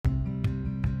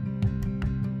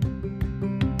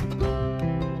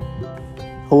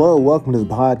Hello, welcome to the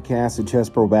podcast at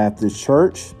Chesbro Baptist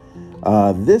Church.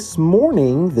 This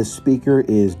morning, the speaker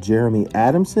is Jeremy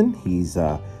Adamson. He's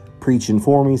preaching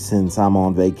for me since I'm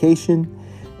on vacation.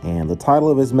 And the title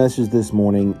of his message this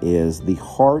morning is The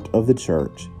Heart of the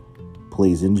Church.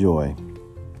 Please enjoy.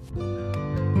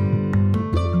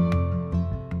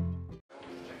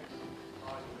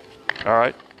 All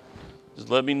right, just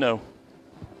let me know.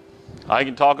 I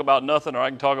can talk about nothing or I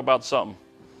can talk about something.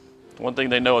 One thing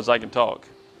they know is I can talk.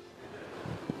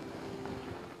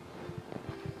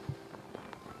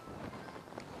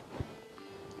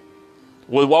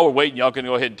 Well, while we're waiting, y'all can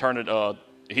go ahead and turn it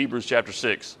Hebrews chapter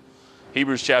 6.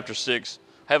 Hebrews chapter 6.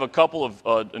 I have a couple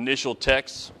of initial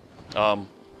texts.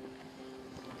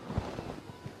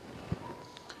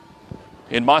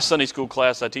 In my Sunday school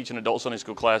class, I teach an adult Sunday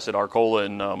school class at Arcola,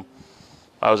 and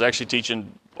I was actually teaching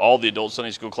all the adult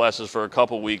Sunday school classes for a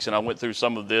couple of weeks, and I went through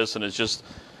some of this, and it's just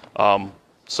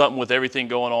something with everything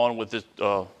going on with this.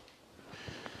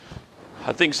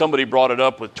 I think somebody brought it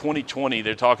up with 2020.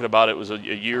 They're talking about it was a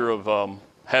year of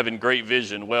having great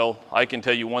vision. Well, I can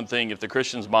tell you one thing. If the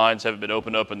Christians' minds haven't been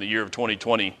opened up in the year of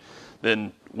 2020,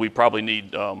 then we probably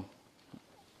need an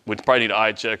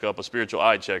eye checkup, a spiritual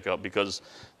eye checkup, because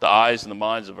the eyes and the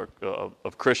minds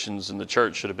of Christians in the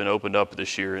church should have been opened up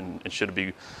this year and should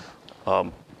be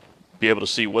able to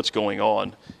see what's going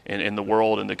on in the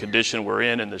world and the condition we're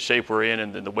in and the shape we're in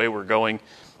and the way we're going.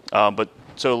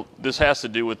 So this has to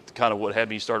do with kind of what had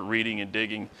me start reading and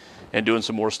digging and doing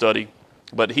some more study.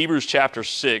 But Hebrews chapter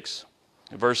 6,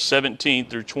 verse 17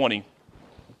 through 20,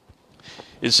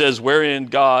 it says, "Wherein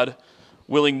God,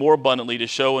 willing more abundantly to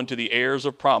show unto the heirs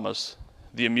of promise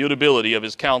the immutability of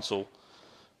his counsel,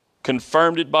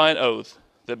 confirmed it by an oath,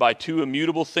 that by two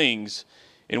immutable things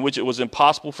in which it was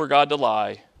impossible for God to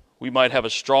lie, we might have a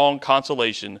strong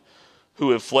consolation,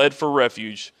 who have fled for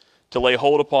refuge, to lay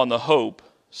hold upon the hope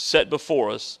set before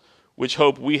us, which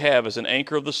hope we have as an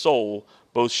anchor of the soul,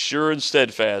 both sure and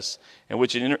steadfast, and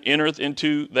which entereth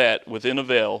into that within a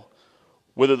veil,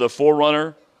 whither the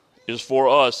forerunner is for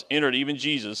us entered, even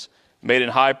Jesus, made an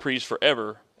high priest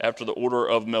forever, after the order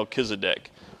of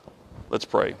Melchizedek." Let's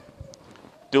pray.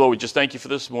 Dear Lord, we just thank you for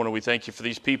this morning. We thank you for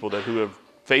these people who have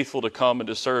faithful to come and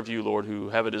to serve you, Lord, who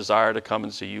have a desire to come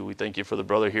and see you. We thank you for the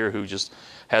brother here who just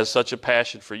has such a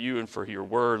passion for you and for your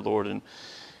word, Lord. And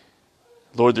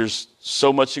Lord, there's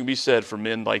so much can be said for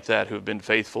men like that who have been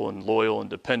faithful and loyal and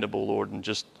dependable, Lord, and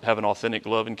just have an authentic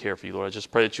love and care for you, Lord. I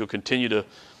just pray that you'll continue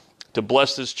to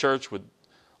bless this church with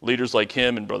leaders like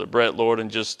him and Brother Brett, Lord,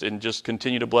 and just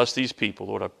continue to bless these people,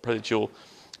 Lord. I pray that you'll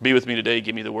be with me today.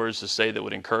 Give me the words to say that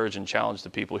would encourage and challenge the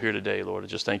people here today, Lord. I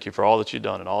just thank you for all that you've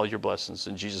done and all your blessings.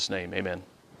 In Jesus' name, amen.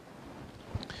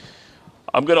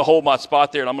 I'm going to hold my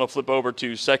spot there, and I'm going to flip over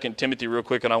to 2 Timothy real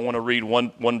quick, and I want to read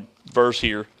one verse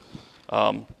here.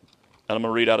 And I'm going to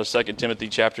read out of 2 Timothy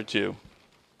chapter 2.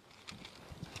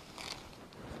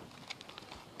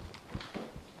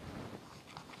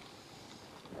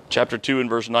 Chapter 2 and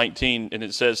verse 19, and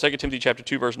it says, 2 Timothy chapter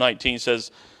 2 verse 19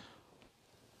 says,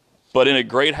 "But in a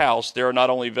great house there are not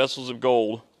only vessels of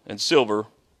gold and silver,"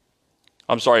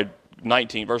 verse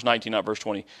 19, not verse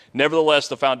 20. "Nevertheless,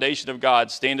 the foundation of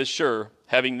God standeth sure,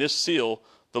 having this seal,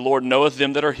 the Lord knoweth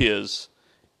them that are his,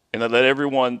 and that let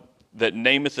everyone that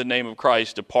nameth the name of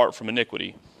Christ depart from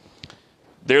iniquity."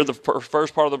 There, the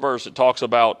first part of the verse, it talks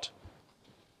about,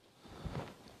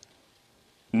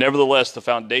 nevertheless, the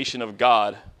foundation of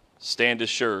God standeth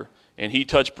sure. And he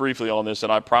touched briefly on this,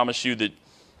 and I promise you that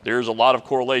there's a lot of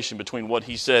correlation between what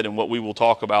he said and what we will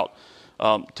talk about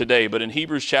today. But in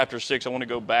Hebrews chapter 6, I want to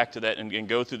go back to that and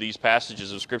go through these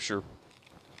passages of Scripture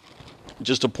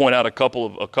just to point out a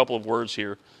couple of words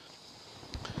here.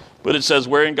 But it says,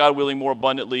 "Wherein God, willing more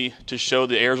abundantly to show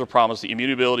the heirs of promise the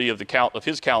immutability of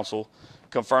his counsel,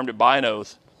 confirmed it by an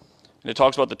oath." And it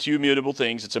talks about the two immutable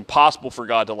things. It's impossible for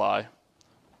God to lie.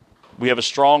 We have a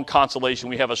strong consolation.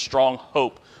 We have a strong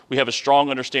hope. We have a strong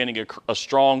understanding, a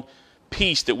strong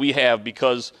peace that we have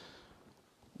because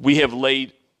we have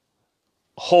laid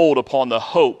hold upon the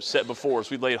hope set before us.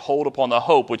 We've laid hold upon the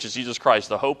hope, which is Jesus Christ.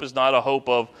 The hope is not a hope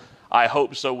of, "I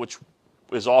hope so," which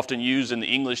is often used in the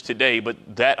English today, but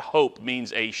that hope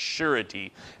means a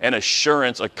surety, an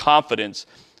assurance, a confidence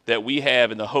that we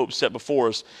have in the hope set before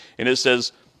us. And it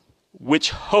says, which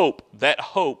hope, that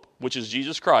hope, which is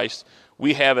Jesus Christ,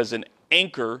 we have as an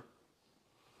anchor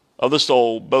of the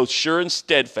soul, both sure and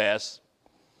steadfast,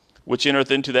 which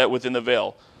entereth into that within the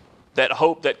veil. That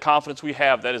hope, that confidence we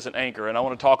have, that is an anchor. And I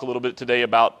want to talk a little bit today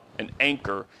about an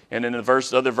anchor, and in the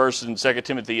other verses in 2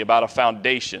 Timothy about a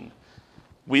foundation.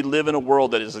 We live in a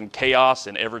world that is in chaos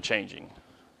and ever-changing.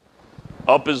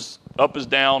 Up is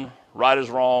down, right is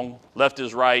wrong, left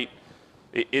is right.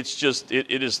 It's just,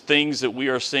 it is things that we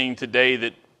are seeing today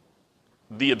that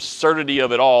the absurdity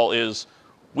of it all is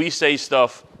we say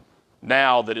stuff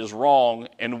now that is wrong,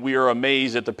 and we are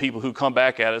amazed at the people who come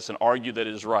back at us and argue that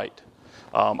it is right.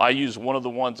 I use one of the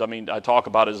ones, I talk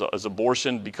about as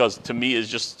abortion, because to me it's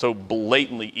just so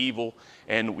blatantly evil,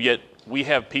 and yet we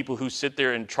have people who sit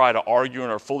there and try to argue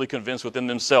and are fully convinced within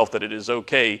themselves that it is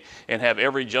okay and have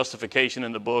every justification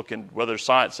in the book, and whether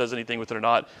science says anything with it or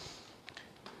not.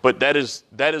 But that is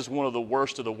one of the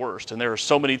worst, and there are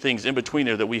so many things in between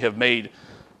there that we have made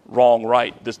wrong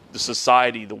right. The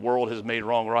society, the world has made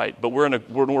wrong right. But we're in a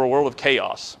world of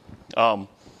chaos.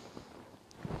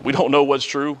 We don't know what's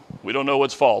true. We don't know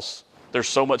what's false. There's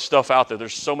so much stuff out there.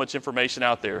 There's so much information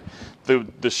out there.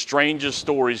 The strangest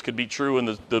stories could be true,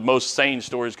 and the most sane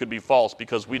stories could be false,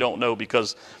 because we don't know.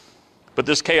 But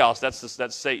this chaos,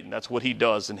 that's Satan. That's what he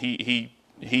does, and he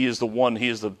is the one. He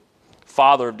is the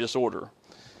father of disorder.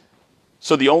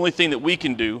 So the only thing that we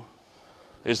can do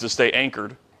is to stay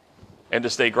anchored and to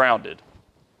stay grounded.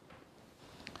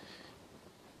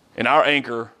 And our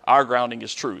anchor, our grounding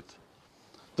is truth.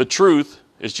 The truth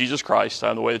is Jesus Christ. I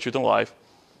am the way, the truth, and the life.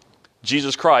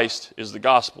 Jesus Christ is the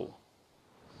gospel.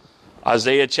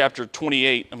 Isaiah chapter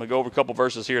 28. I'm going to go over a couple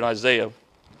verses here in Isaiah.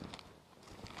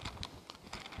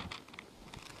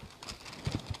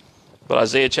 But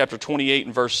Isaiah chapter 28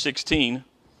 and verse 16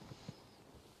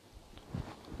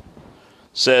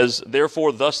 says,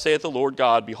 "Therefore thus saith the Lord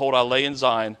God, Behold, I lay in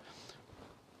Zion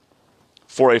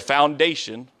for a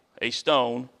foundation, a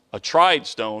stone, a tried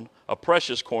stone, a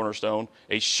precious cornerstone,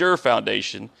 a sure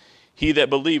foundation. He that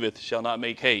believeth shall not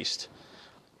make haste."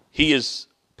 He is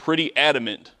pretty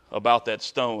adamant about that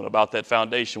stone, about that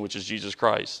foundation, which is Jesus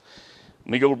Christ.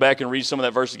 Let me go back and read some of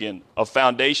that verse again. A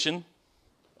foundation,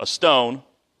 a stone,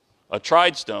 a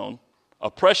tried stone,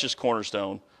 a precious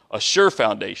cornerstone, a sure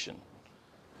foundation.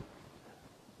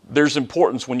 There's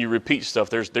importance when you repeat stuff.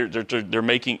 They're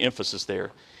making emphasis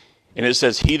there. And it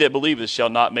says, "He that believeth shall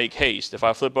not make haste." If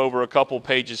I flip over a couple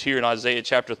pages here in Isaiah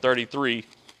chapter 33,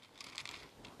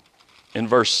 in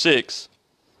verse 6,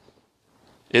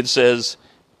 it says,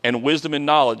 "And wisdom and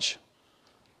knowledge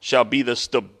shall be the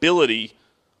stability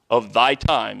of thy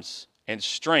times, and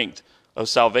strength of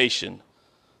salvation.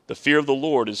 The fear of the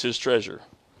Lord is his treasure."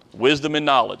 Wisdom and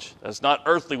knowledge. That's not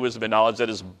earthly wisdom and knowledge. That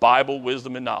is Bible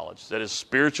wisdom and knowledge. That is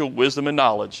spiritual wisdom and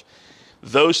knowledge.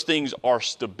 Those things are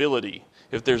stability.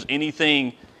 If there's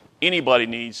anything anybody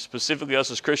needs, specifically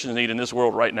us as Christians need in this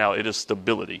world right now, it is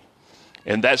stability.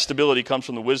 And that stability comes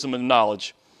from the wisdom and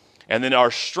knowledge. And then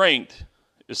our strength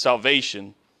is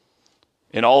salvation.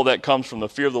 And all of that comes from the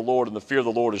fear of the Lord, and the fear of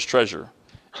the Lord is treasure.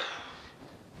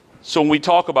 So when we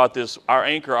talk about this, our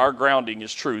anchor, our grounding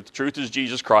is truth. Truth is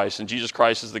Jesus Christ, and Jesus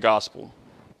Christ is the gospel.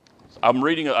 I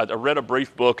read a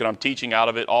brief book, and I'm teaching out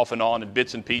of it off and on in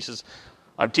bits and pieces.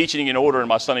 I'm teaching in order in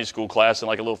my Sunday school class in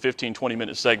like a little 15,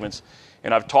 20-minute segments,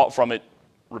 and I've taught from it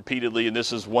repeatedly, and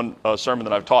this is one sermon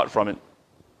that I've taught from it.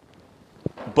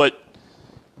 But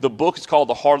the book is called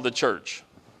The Heart of the Church,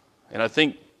 and I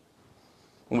think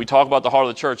when we talk about the heart of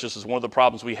the church, this is one of the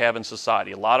problems we have in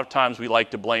society. A lot of times we like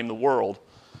to blame the world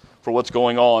for what's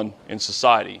going on in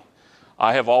society.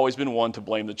 I have always been one to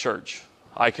blame the church.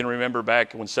 I can remember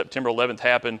back when September 11th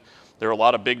happened, there were a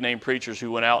lot of big-name preachers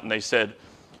who went out and they said,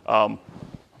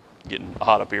 getting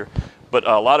hot up here, but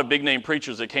a lot of big-name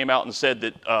preachers that came out and said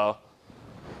that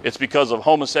it's because of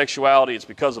homosexuality, it's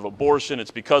because of abortion,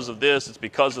 it's because of this, it's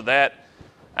because of that,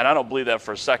 and I don't believe that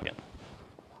for a second.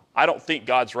 I don't think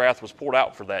God's wrath was poured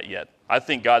out for that yet. I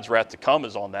think God's wrath to come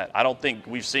is on that. I don't think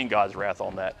we've seen God's wrath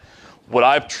on that. What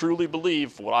I truly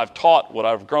believe, what I've taught, what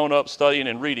I've grown up studying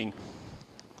and reading,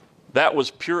 that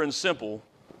was pure and simple.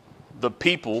 The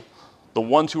people, the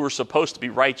ones who were supposed to be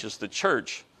righteous, the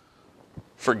church,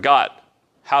 forgot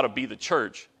how to be the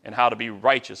church and how to be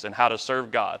righteous and how to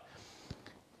serve God.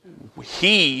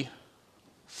 He,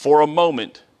 for a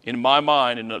moment, in my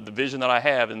mind and the vision that I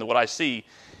have and what I see,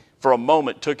 for a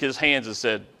moment took his hands and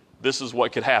said, this is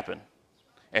what could happen.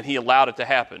 And he allowed it to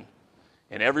happen.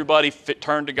 And everybody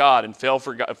turned to God and fell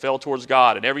towards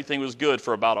God, and everything was good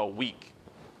for about a week.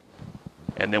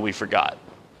 And then we forgot.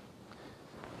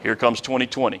 Here comes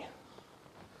 2020.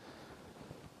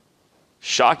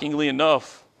 Shockingly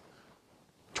enough,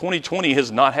 2020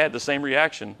 has not had the same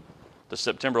reaction that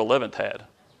September 11th had.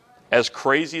 As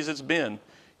crazy as it's been,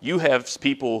 you have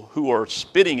people who are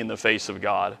spitting in the face of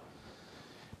God,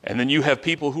 and then you have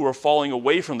people who are falling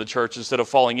away from the church instead of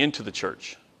falling into the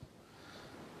church.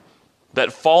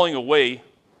 That falling away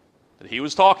that he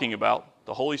was talking about,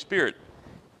 the Holy Spirit,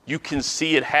 you can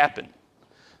see it happen.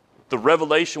 The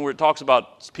Revelation where it talks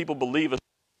about people believe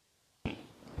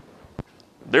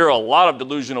There are a lot of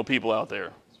delusional people out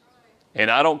there.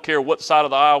 And I don't care what side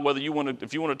of the aisle, whether you want to,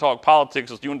 if you want to talk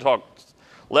politics, if you want to talk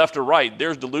left or right,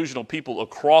 there's delusional people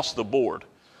across the board.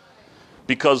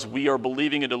 Because we are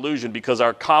believing a delusion, because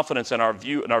our confidence and our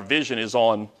view and our vision is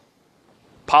on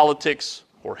politics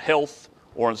or health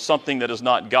or on something that is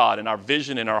not God. And our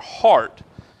vision in our heart,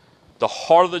 the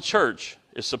heart of the church,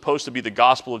 is supposed to be the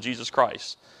gospel of Jesus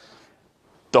Christ.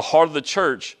 The heart of the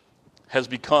church has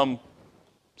become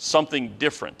something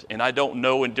different. And I don't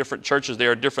know, in different churches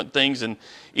there are different things, and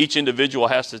each individual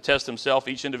has to test himself.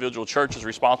 Each individual church is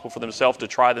responsible for themselves, to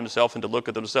try themselves and to look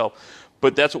at themselves.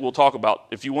 But that's what we'll talk about.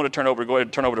 If you want to turn over, go ahead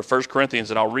and turn over to 1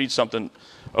 Corinthians, and I'll read something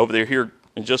over there here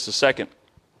in just a second.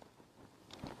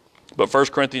 But 1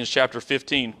 Corinthians chapter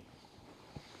 15.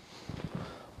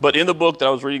 But in the book that I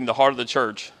was reading, The Heart of the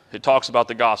Church, it talks about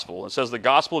the gospel. It says the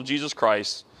gospel of Jesus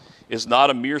Christ is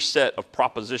not a mere set of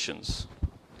propositions.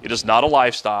 It is not a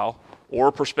lifestyle or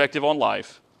a perspective on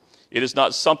life. It is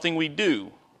not something we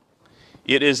do.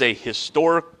 It is a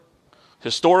historical,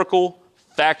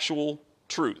 factual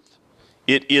truth.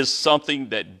 It is something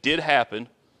that did happen.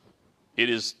 It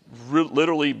is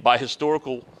literally by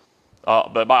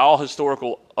all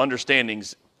historical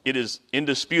understandings, it is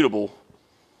indisputable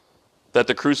that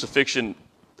the crucifixion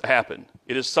happened.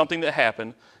 It is something that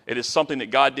happened. It is something that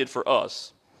God did for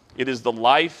us. It is the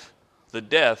life, the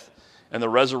death, and the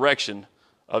resurrection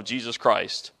of Jesus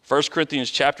Christ. 1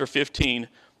 Corinthians chapter 15,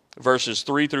 verses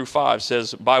 3 through 5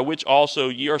 says, by which also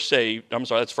ye are saved. I'm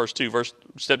sorry, that's verse 2.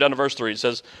 Step down to verse 3. It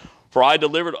says, for I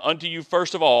delivered unto you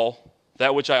first of all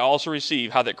that which I also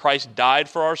received, how that Christ died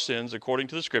for our sins according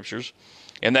to the Scriptures,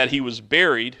 and that he was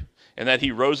buried, and that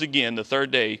he rose again the third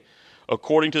day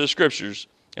according to the Scriptures,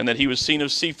 and that he was seen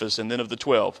of Cephas and then of the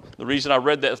 12. The reason I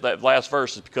read that last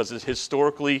verse is because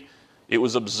it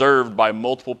was observed by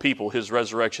multiple people, his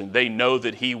resurrection. They know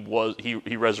that he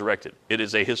resurrected. It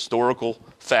is a historical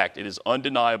fact. It is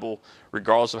undeniable,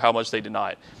 regardless of how much they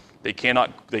deny it. They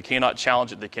cannot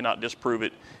challenge it. They cannot disprove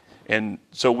it. And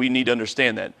so we need to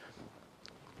understand that.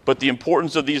 But the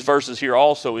importance of these verses here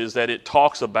also is that it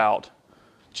talks about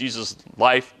Jesus'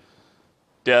 life,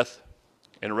 death,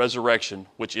 and resurrection,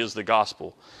 which is the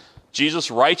gospel. Jesus'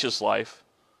 righteous life,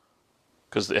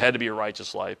 because it had to be a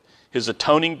righteous life, his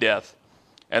atoning death,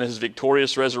 and his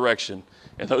victorious resurrection.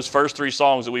 And those first three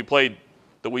songs that we played,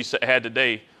 that we had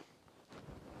today,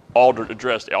 all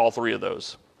addressed all three of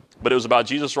those. But it was about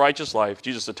Jesus' righteous life,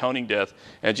 Jesus' atoning death,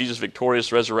 and Jesus'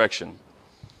 victorious resurrection.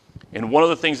 And one of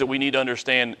the things that we need to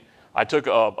understand, I took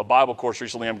a Bible course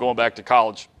recently. I'm going back to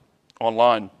college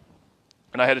online.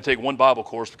 And I had to take one Bible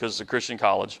course because it's a Christian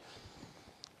college.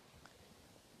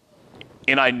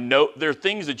 And I know there are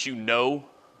things that you know,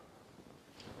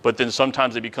 but then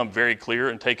sometimes they become very clear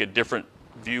and take a different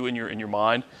view in your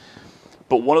mind.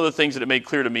 But one of the things that it made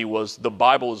clear to me was the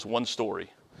Bible is one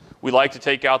story. We like to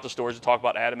take out the stories to talk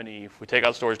about Adam and Eve. We take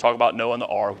out the stories to talk about Noah and the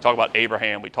ark. We talk about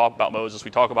Abraham. We talk about Moses.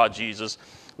 We talk about Jesus.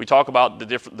 We talk about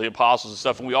the apostles and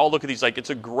stuff. And we all look at these like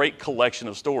it's a great collection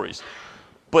of stories.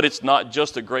 But it's not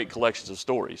just a great collection of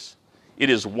stories. It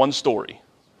is one story.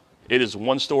 It is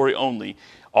one story only.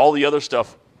 All the other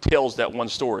stuff tells that one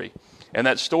story. And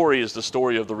that story is the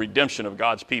story of the redemption of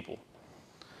God's people.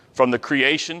 From the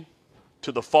creation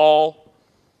to the fall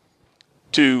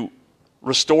to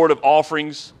restorative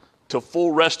offerings to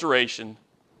full restoration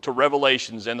to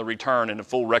revelations and the return and the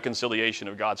full reconciliation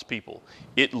of God's people.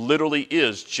 It literally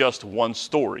is just one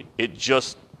story. It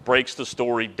just breaks the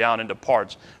story down into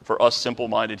parts for us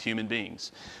simple-minded human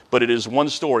beings. But it is one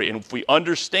story, and if we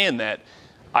understand that,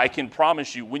 I can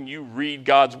promise you when you read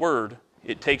God's Word,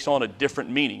 it takes on a different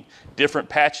meaning. Different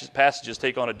passages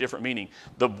take on a different meaning.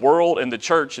 The world and the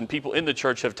church and people in the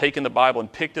church have taken the Bible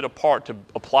and picked it apart to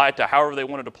apply it to however they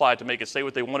wanted to apply it to make it say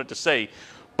what they want it to say.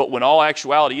 But when all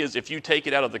actuality is, if you take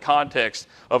it out of the context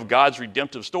of God's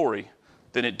redemptive story,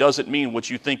 then it doesn't mean what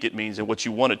you think it means and what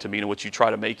you want it to mean and what you try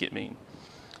to make it mean.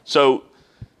 So,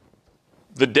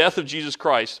 the death of Jesus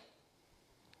Christ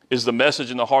is the message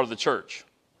in the heart of the church.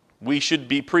 We should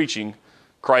be preaching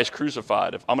Christ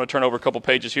crucified. I'm going to turn over a couple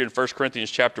pages here in 1 Corinthians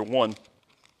chapter 1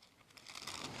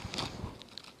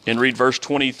 and read verse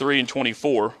 23 and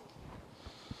 24.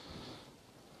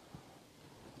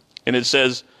 And it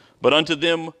says, but unto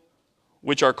them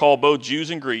which are called both Jews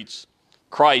and Greeks,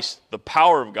 Christ, the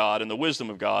power of God and the wisdom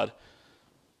of God.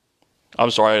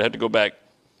 I'm sorry, I had to go back.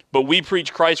 But we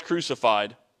preach Christ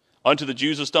crucified, unto the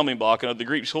Jews a stumbling block, and unto the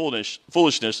Greeks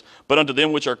foolishness, but unto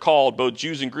them which are called, both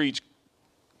Jews and Greeks,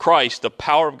 Christ, the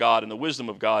power of God and the wisdom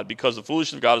of God, because the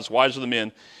foolishness of God is wiser than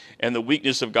men, and the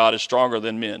weakness of God is stronger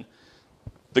than men.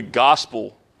 The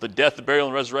gospel the death, the burial,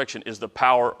 and resurrection is the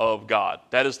power of God.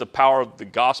 That is the power of the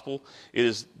gospel. It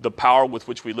is the power with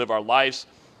which we live our lives.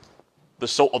 The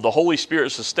Holy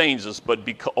Spirit sustains us, but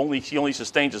He only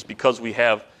sustains us because we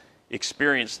have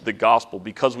experienced the gospel,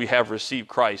 because we have received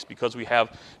Christ, because we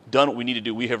have done what we need to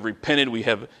do. We have repented. We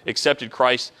have accepted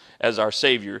Christ as our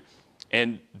Savior.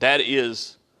 And that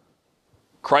is,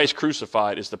 Christ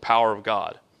crucified is the power of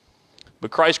God. But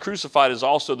Christ crucified is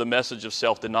also the message of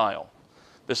self-denial.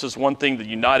 This is one thing the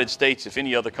United States, if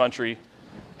any other country,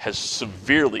 has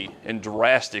severely and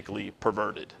drastically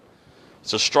perverted.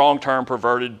 It's a strong term,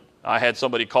 perverted. I had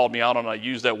somebody call me out on it. I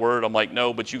used that word. I'm like,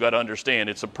 no, but you got to understand,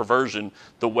 it's a perversion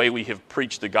the way we have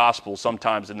preached the gospel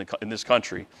sometimes in this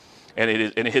country. And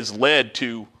it has led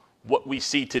to what we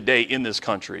see today in this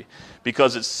country.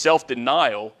 Because it's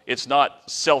self-denial. It's not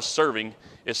self-serving.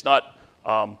 It's not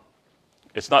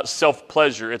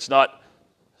self-pleasure. It's not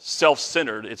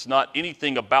self-centered. It's not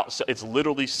anything about, it's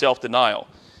literally self-denial.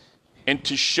 And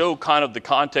to show kind of the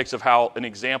context of an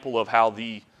example of how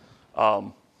the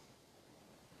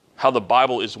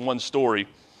Bible is one story,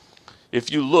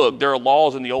 if you look, there are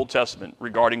laws in the Old Testament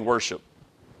regarding worship.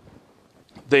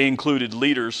 They included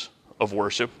leaders of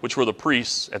worship, which were the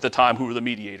priests at the time, who were the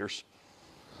mediators.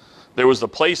 There was the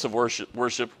place of worship,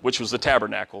 which was the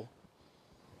tabernacle.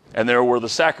 And there were the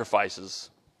sacrifices.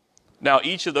 Now,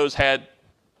 each of those had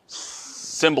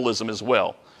symbolism as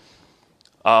well.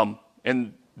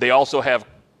 And they also have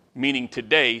meaning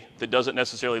today that doesn't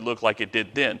necessarily look like it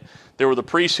did then. There were the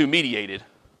priests who mediated.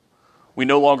 We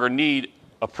no longer need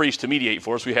a priest to mediate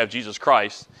for us. We have Jesus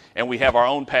Christ, and we have our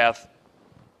own path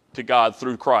to God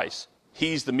through Christ.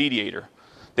 He's the mediator.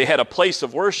 They had a place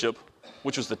of worship,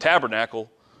 which was the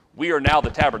tabernacle. We are now the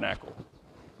tabernacle.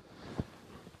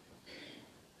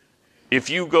 If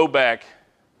you go back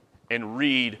and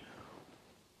read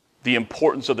the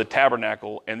importance of the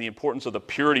tabernacle and the importance of the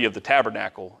purity of the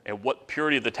tabernacle and what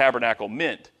purity of the tabernacle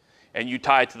meant, and you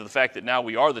tie it to the fact that now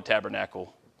we are the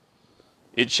tabernacle,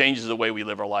 it changes the way we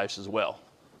live our lives as well.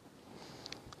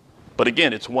 But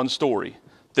again, it's one story.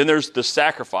 Then there's the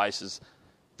sacrifices.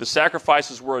 The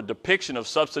sacrifices were a depiction of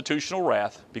substitutional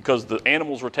wrath, because the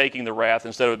animals were taking the wrath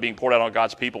instead of it being poured out on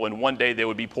God's people, and one day they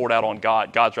would be poured out on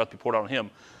God. God's wrath would be poured out on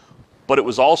him. But it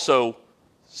was also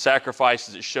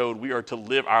sacrifices that showed we are to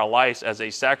live our lives as a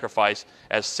sacrifice,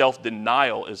 as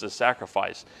self-denial is a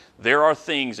sacrifice. There are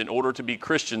things, in order to be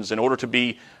Christians, in order to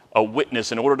be a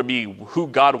witness, in order to be who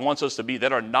God wants us to be,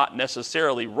 that are not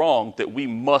necessarily wrong, that we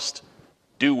must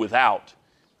do without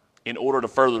in order to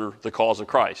further the cause of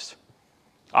Christ.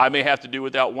 I may have to do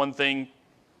without one thing,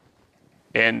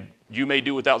 and you may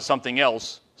do without something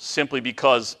else, simply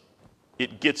because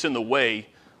it gets in the way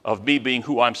of me being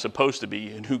who I'm supposed to be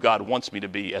and who God wants me to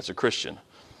be as a Christian.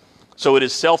 So it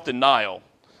is self-denial.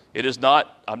 It is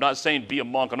not, I'm not saying be a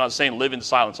monk. I'm not saying live in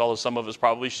silence, although some of us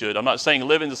probably should. I'm not saying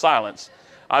live in silence.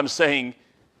 I'm saying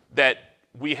that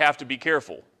we have to be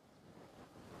careful.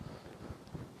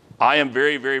 I am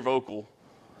very, very vocal,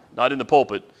 not in the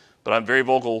pulpit, but I'm very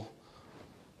vocal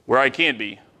where I can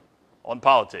be on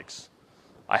politics.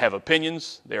 I have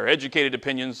opinions. They are educated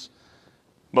opinions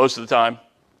most of the time.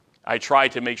 I try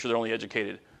to make sure they're only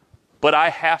educated. But I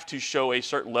have to show a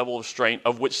certain level of restraint,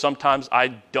 of which sometimes I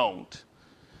don't,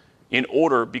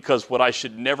 because what I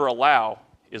should never allow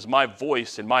is my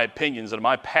voice and my opinions and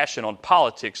my passion on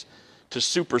politics to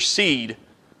supersede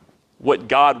what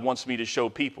God wants me to show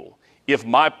people. If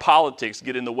my politics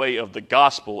get in the way of the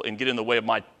gospel and get in the way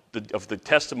of the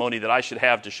testimony that I should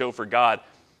have to show for God,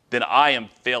 then I am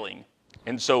failing.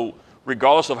 And so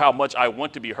regardless of how much I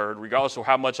want to be heard, regardless of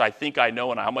how much I think I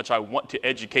know and how much I want to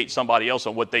educate somebody else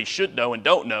on what they should know and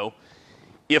don't know,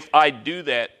 if I do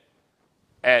that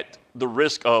at the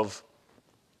risk of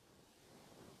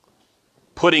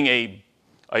putting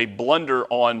a blunder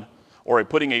on, or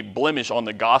putting a blemish on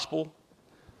the gospel,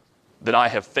 then I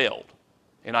have failed.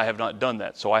 And I have not done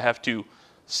that. So I have to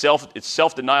it's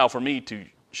self-denial for me to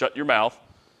shut your mouth,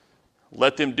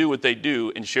 let them do what they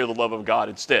do, and share the love of God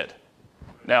instead.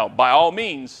 Now, by all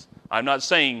means, I'm not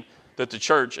saying that the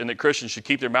church and that Christians should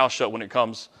keep their mouth shut when it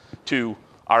comes to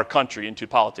our country and to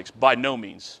politics. By no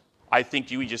means. I think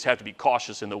we just have to be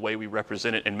cautious in the way we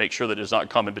represent it and make sure that it does not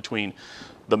come in between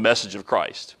the message of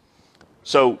Christ.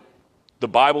 So the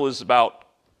Bible is about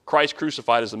Christ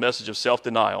crucified as a message of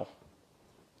self-denial.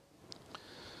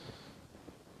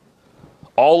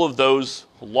 All of those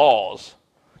laws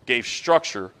gave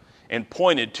structure and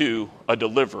pointed to a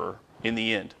deliverer in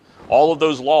the end. All of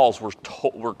those laws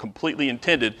were completely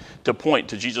intended to point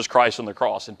to Jesus Christ on the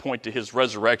cross and point to his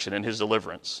resurrection and his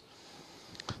deliverance.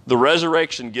 The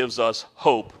resurrection gives us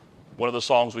hope One of the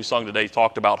songs we sung today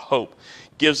talked about hope.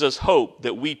 Gives us hope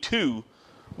that we too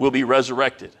will be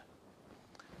resurrected.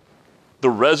 The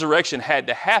resurrection had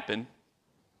to happen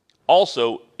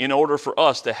also in order for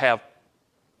us to have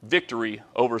victory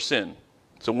over sin.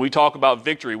 So when we talk about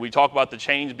victory, we talk about the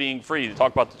chains being free. We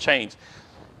talk about the chains.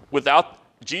 Without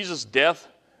Jesus' death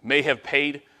may have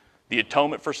paid the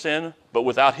atonement for sin, but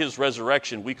without his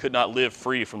resurrection, we could not live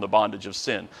free from the bondage of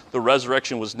sin. The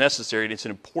resurrection was necessary, and it's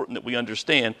important that we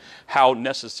understand how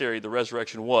necessary the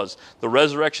resurrection was. The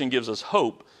resurrection gives us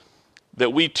hope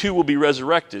that we too will be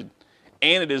resurrected,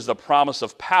 and it is the promise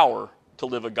of power to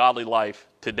live a godly life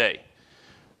today.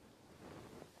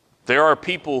 There are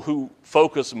people who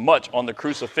focus much on the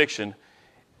crucifixion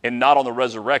and not on the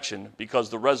resurrection, because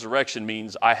the resurrection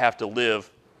means I have to live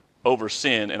over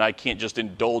sin, and I can't just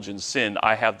indulge in sin.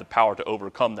 I have the power to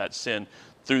overcome that sin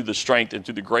through the strength and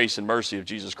through the grace and mercy of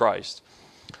Jesus Christ.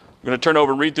 I'm going to turn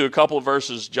over and read through a couple of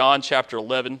verses. John chapter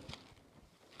 11.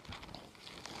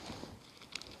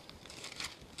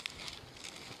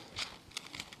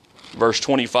 Verse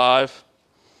 25.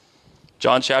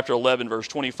 John chapter 11, verse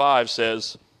 25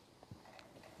 says,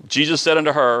 Jesus said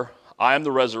unto her, I am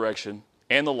the resurrection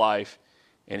and the life,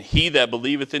 and he that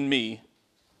believeth in me,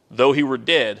 though he were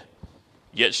dead,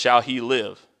 yet shall he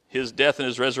live. His death and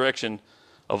his resurrection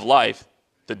of life,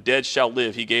 the dead shall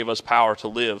live. He gave us power to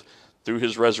live through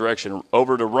his resurrection.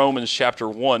 Over to Romans chapter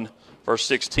 1, verse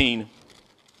 16.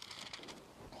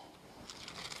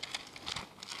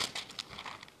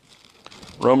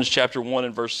 Romans chapter 1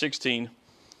 and verse 16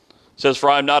 says, For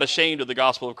I am not ashamed of the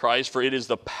gospel of Christ, for it is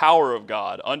the power of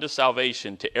God unto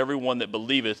salvation to everyone that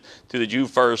believeth, to the Jew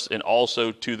first, and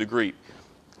also to the Greek.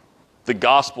 The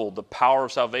gospel, the power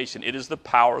of salvation, it is the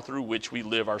power through which we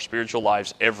live our spiritual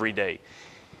lives every day.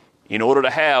 In order to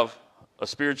have a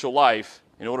spiritual life,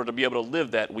 in order to be able to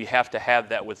live that, we have to have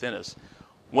that within us.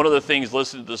 One of the things,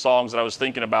 listening to the songs that I was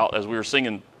thinking about as we were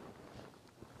singing,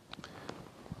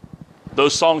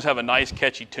 those songs have a nice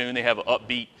catchy tune. They have an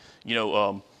upbeat,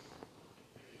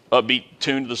 upbeat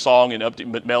tune to the song, and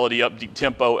upbeat melody, upbeat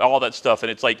tempo, all that stuff. And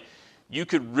it's like you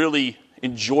could really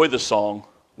enjoy the song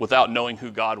without knowing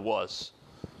who God was.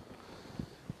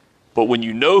 But when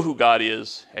you know who God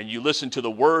is and you listen to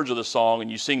the words of the song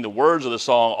and you sing the words of the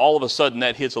song, all of a sudden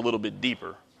that hits a little bit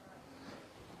deeper.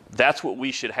 That's what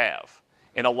we should have.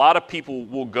 And a lot of people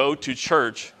will go to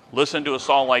church, listen to a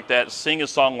song like that, sing a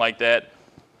song like that.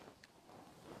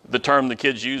 The term the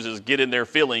kids use is get in their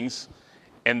feelings,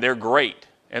 and they're great.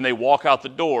 And they walk out the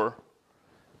door,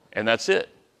 and that's it.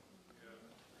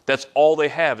 That's all they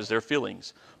have is their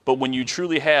feelings. But when you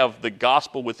truly have the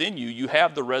gospel within you, you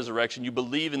have the resurrection, you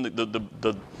believe in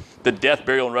the death,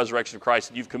 burial, and resurrection of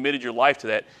Christ, and you've committed your life to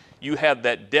that, you have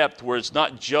that depth where it's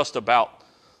not just about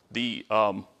the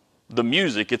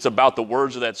music, it's about the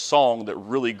words of that song that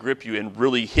really grip you and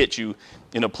really hit you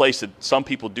in a place that some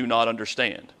people do not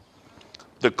understand.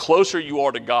 The closer you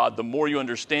are to God, the more you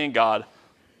understand God,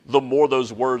 the more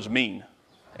those words mean,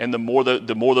 and the more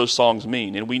those songs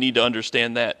mean, and we need to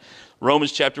understand that.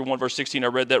 Romans chapter 1, verse 16, I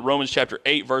read that. Romans chapter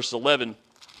 8, verse 11.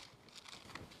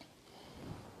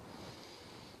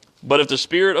 But if the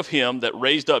spirit of him that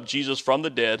raised up Jesus from the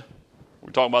dead,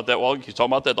 we're talking about that, well, he's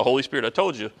talking about that, the Holy Spirit, I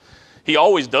told you. He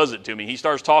always does it to me. He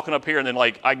starts talking up here, and then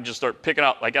I can just start picking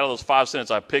out, out of those 5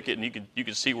 sentences, I pick it, and you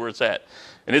can see where it's at.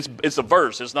 And it's a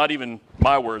verse. It's not even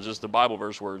my words. It's the Bible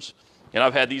verse words. And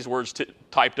I've had these words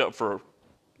typed up for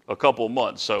a couple of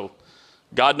months. So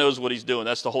God knows what he's doing.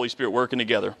 That's the Holy Spirit working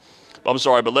together. I'm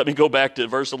sorry, but let me go back to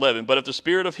verse 11. But if the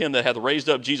spirit of him that hath raised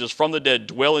up Jesus from the dead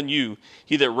dwell in you,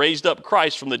 he that raised up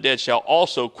Christ from the dead shall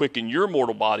also quicken your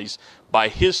mortal bodies by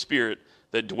his spirit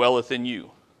that dwelleth in you.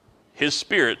 His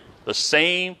spirit, the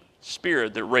same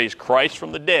spirit that raised Christ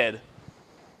from the dead,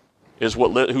 is who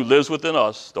lives within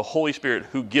us, the Holy Spirit,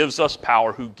 who gives us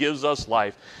power, who gives us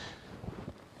life,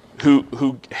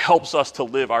 who helps us to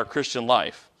live our Christian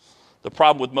life. The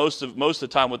problem with most of the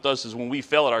time with us is when we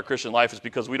fail at our Christian life is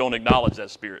because we don't acknowledge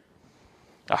that spirit.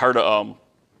 I heard a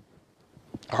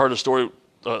story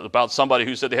about somebody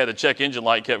who said they had the check engine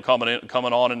light kept coming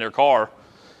on in their car,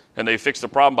 and they fixed the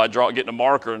problem by getting a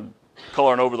marker and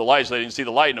coloring over the light so they didn't see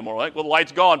the light no more. Like, well, the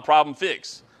light's gone, problem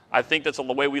fixed. I think that's the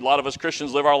way a lot of us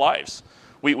Christians live our lives.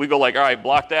 We go like, all right,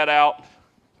 block that out,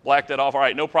 black that off, all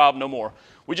right, no problem, no more.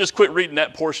 We just quit reading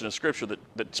that portion of Scripture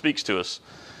that speaks to us.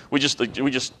 We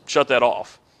just shut that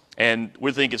off, and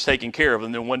we think it's taken care of.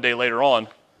 And then one day later on,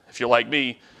 if you're like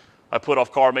me, I put off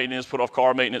car maintenance.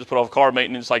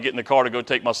 I get in the car to go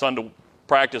take my son to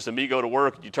practice, and me go to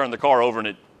work. You turn the car over,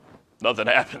 and nothing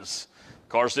happens.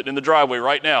 Car's sitting in the driveway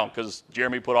right now because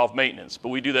Jeremy put off maintenance. But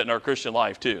we do that in our Christian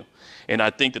life too. And I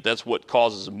think that that's what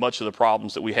causes much of the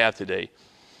problems that we have today.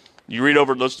 You read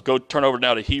over, let's go turn over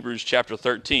now to Hebrews chapter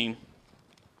 13.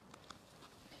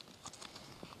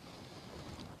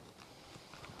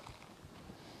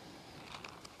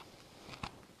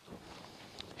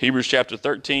 Hebrews chapter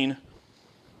 13,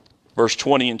 verse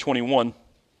 20 and 21.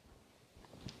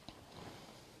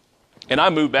 And I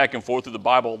move back and forth through the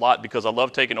Bible a lot because I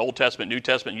love taking Old Testament, New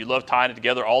Testament, and you love tying it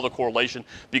together, all the correlation,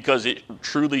 because it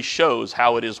truly shows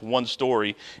how it is one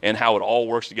story and how it all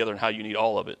works together and how you need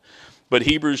all of it. But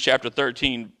Hebrews chapter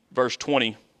 13, verse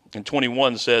 20 and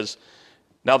 21 says,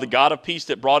 "Now the God of peace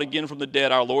that brought again from the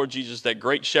dead our Lord Jesus, that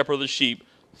great shepherd of the sheep,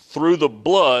 through the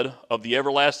blood of the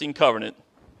everlasting covenant,"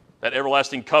 that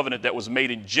everlasting covenant that was made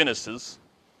in Genesis,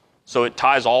 so it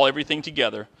ties everything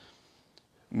together,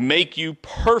 "make you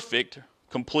perfect,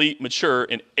 complete, mature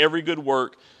in every good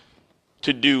work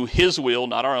to do his will,"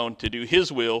 not our own, "to do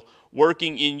his will,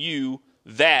 working in you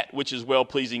that which is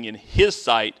well-pleasing in his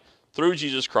sight, through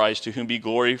Jesus Christ, to whom be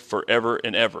glory forever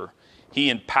and ever." He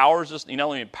empowers us. He not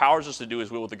only empowers us to do his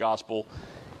will with the gospel,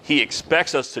 he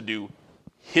expects us to do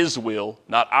his will,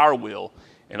 not our will.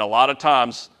 And a lot of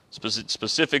times,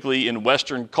 specifically in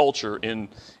Western culture, in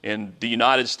the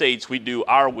United States, we do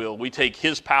our will. We take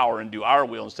his power and do our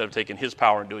will instead of taking his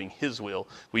power and doing his will.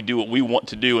 We do what we want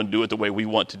to do and do it the way we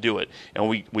want to do it. And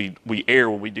we err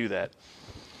when we do that.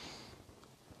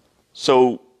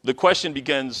 So the question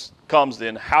comes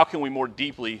then, how can we more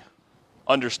deeply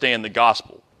understand the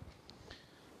gospel?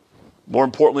 More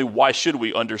importantly, why should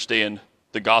we understand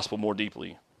the gospel more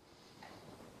deeply?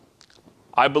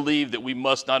 I believe that we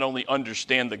must not only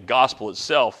understand the gospel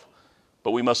itself,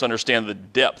 but we must understand the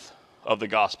depth of the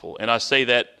gospel. And I say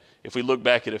that if we look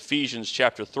back at Ephesians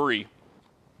chapter 3,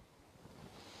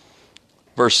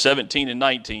 verse 17 and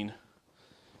 19,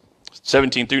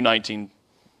 17 through 19.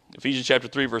 Ephesians chapter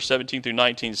 3, verse 17 through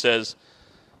 19 says,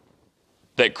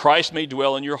 "That Christ may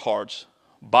dwell in your hearts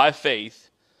by faith,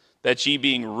 that ye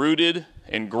being rooted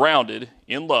and grounded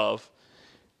in love,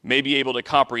 may be able to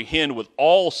comprehend with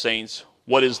all saints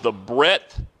what is the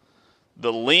breadth,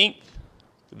 the length,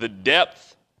 the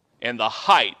depth, and the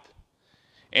height,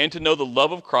 and to know the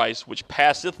love of Christ, which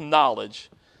passeth knowledge,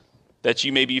 that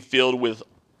ye may be filled with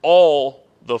all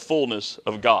the fullness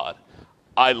of God."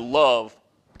 I love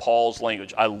Paul's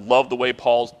language. I love the way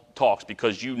Paul talks,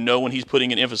 because you know when he's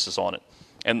putting an emphasis on it.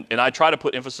 And I try to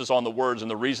put emphasis on the words,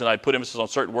 and the reason I put emphasis on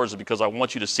certain words is because I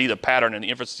want you to see the pattern and the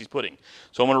emphasis he's putting.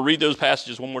 So I'm going to read those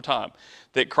passages one more time.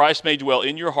 "That Christ may dwell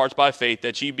in your hearts by faith,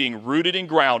 that ye being rooted and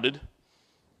grounded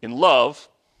in love,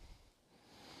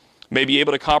 may be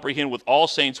able to comprehend with all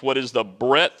saints what is the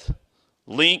breadth,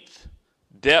 length,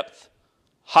 depth,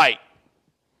 height,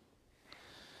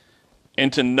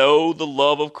 and to know the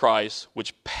love of Christ,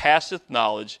 which passeth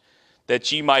knowledge,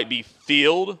 that ye might be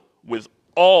filled with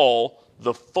all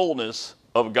the fullness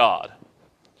of God."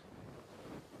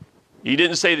 He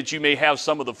didn't say that you may have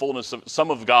some of the fullness of some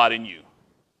of God in you.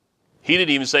 He didn't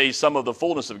even say some of the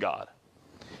fullness of God.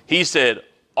 He said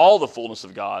all the fullness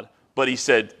of God, but he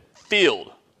said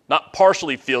filled, not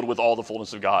partially filled with all the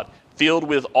fullness of God, filled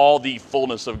with all the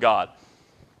fullness of God.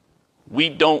 We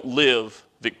don't live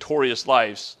victorious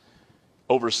lives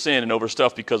over sin and over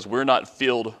stuff because we're not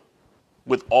filled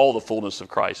with all the fullness of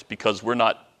Christ, because we're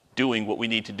not doing what we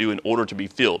need to do in order to be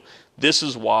filled. This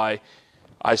is why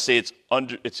I say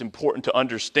it's important to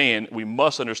understand. We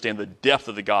must understand the depth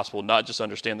of the gospel, not just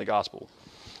understand the gospel.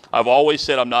 I've always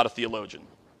said I'm not a theologian,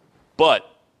 but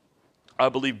I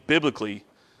believe biblically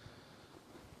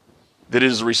that it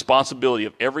is the responsibility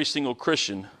of every single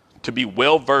Christian to be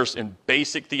well versed in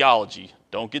basic theology.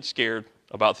 Don't get scared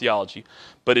about theology,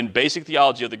 but in basic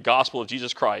theology of the gospel of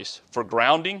Jesus Christ, for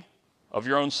grounding of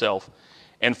your own self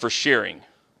and for sharing.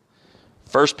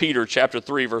 1 Peter chapter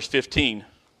 3, verse 15.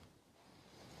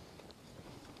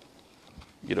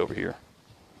 Get over here.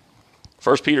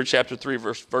 1 Peter chapter 3,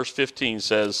 verse 15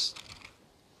 says,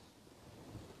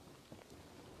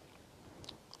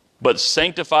 "But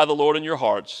sanctify the Lord in your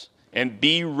hearts, and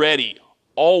be ready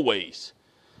always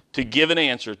to give an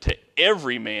answer to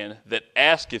every man that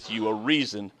asketh you a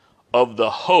reason of the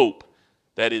hope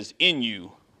that is in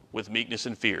you with meekness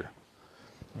and fear."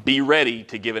 Be ready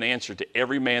to give an answer to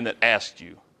every man that asks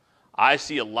you. I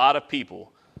see a lot of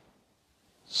people.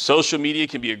 Social media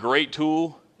can be a great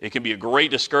tool. It can be a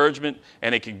great discouragement,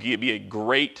 and it can be a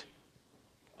great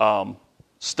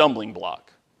stumbling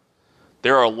block.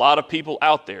 There are a lot of people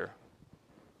out there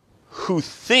who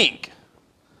think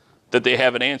that they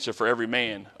have an answer for every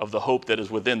man of the hope that is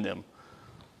within them,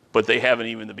 but they haven't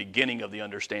even the beginning of the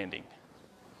understanding.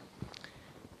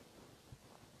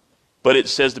 But it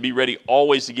says to be ready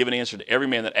always to give an answer to every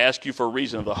man that asks you for a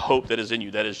reason of the hope that is in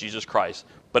you, that is Jesus Christ.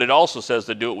 But it also says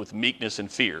to do it with meekness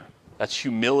and fear. That's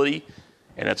humility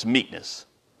and that's meekness.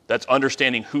 That's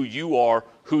understanding who you are,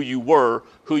 who you were,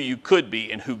 who you could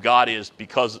be, and who God is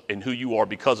and who you are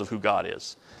because of who God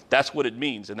is. That's what it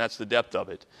means, and that's the depth of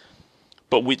it.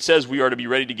 But it says we are to be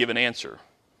ready to give an answer.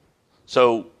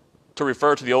 So to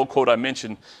refer to the old quote I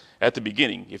mentioned at the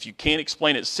beginning, if you can't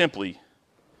explain it simply,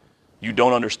 you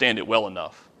don't understand it well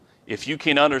enough. If you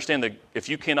cannot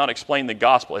explain the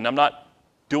gospel, and I'm not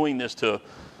doing this to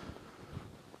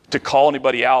call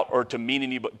anybody out or to demean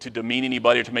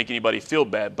anybody or to make anybody feel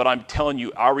bad, but I'm telling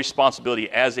you our responsibility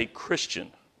as a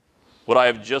Christian, what I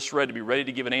have just read, to be ready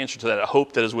to give an answer to that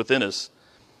hope that is within us.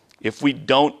 If we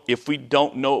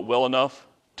don't know it well enough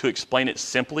to explain it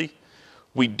simply,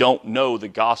 we don't know the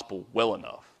gospel well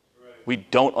enough. Right. We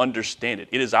don't understand it.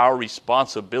 It is our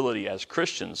responsibility as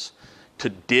Christians to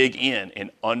dig in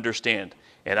and understand.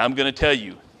 And I'm going to tell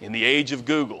you, in the age of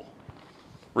Google,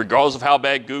 regardless of how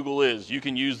bad Google is, you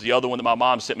can use the other one that my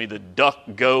mom sent me, the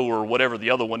DuckGo or whatever the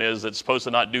other one is that's supposed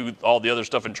to not do all the other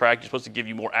stuff and track. It's supposed to give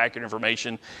you more accurate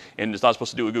information, and it's not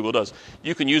supposed to do what Google does.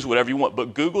 You can use whatever you want,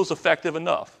 but Google's effective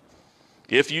enough.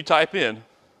 If you type in, I'm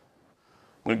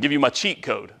going to give you my cheat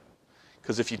code,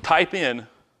 because if you type in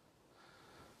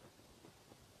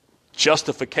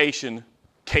justification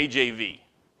KJV,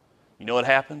 you know what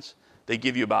happens? They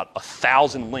give you about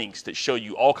 1,000 links that show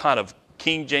you all kind of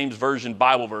King James Version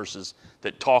Bible verses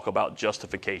that talk about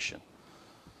justification.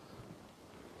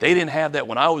 They didn't have that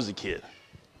when I was a kid.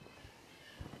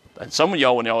 And some of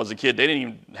y'all, when y'all was a kid, they didn't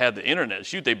even have the internet.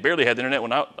 Shoot, they barely had the internet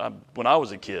when I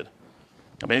was a kid.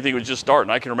 I mean, anything was just starting.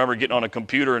 I can remember getting on a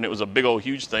computer and it was a big old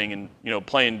huge thing, and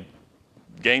playing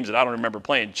games that I don't remember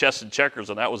playing, chess and checkers,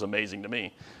 and that was amazing to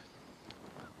me.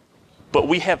 But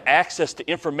we have access to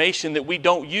information that we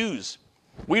don't use.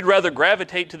 We'd rather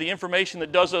gravitate to the information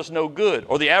that does us no good,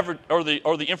 or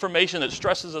the information that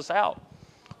stresses us out.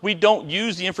 We don't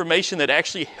use the information that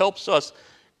actually helps us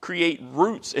create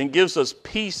roots and gives us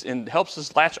peace and helps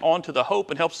us latch on to the hope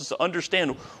and helps us to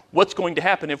understand what's going to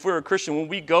happen if we're a Christian when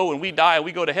we go and we die and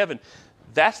we go to heaven.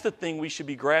 That's the thing we should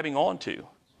be grabbing onto.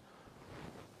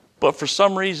 But for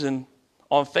some reason,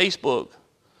 on Facebook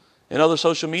and other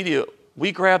social media,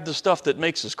 we grab the stuff that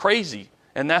makes us crazy,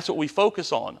 and that's what we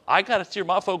focus on. I got to steer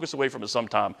my focus away from it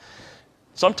sometimes.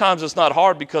 Sometimes it's not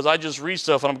hard because I just read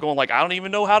stuff and I'm going like, I don't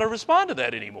even know how to respond to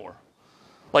that anymore.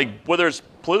 Like whether it's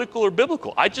political or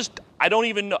biblical. I don't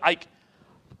even know.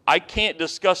 I can't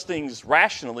discuss things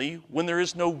rationally when there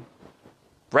is no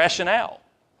rationale.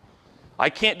 I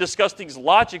can't discuss things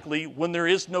logically when there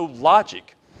is no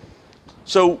logic.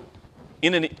 So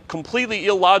in a completely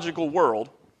illogical world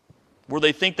where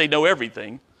they think they know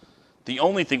everything, the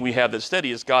only thing we have that's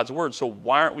steady is God's word. So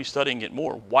why aren't we studying it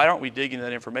more? Why aren't we digging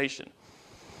that information?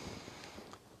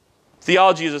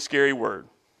 Theology is a scary word,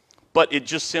 but it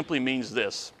just simply means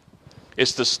this.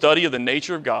 It's the study of the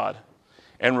nature of God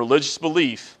and religious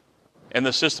belief and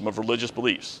the system of religious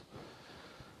beliefs.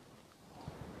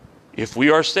 If we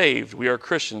are saved, we are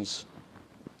Christians,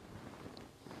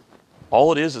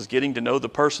 all it is getting to know the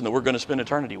person that we're going to spend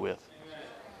eternity with.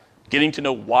 Getting to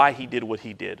know why he did what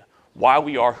he did, why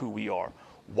we are who we are,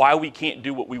 why we can't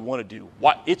do what we want to do.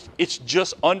 It's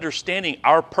just understanding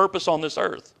our purpose on this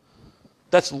earth.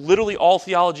 That's literally all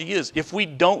theology is. If we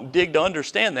don't dig to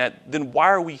understand that, then why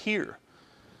are we here?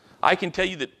 I can tell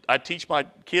you that I teach my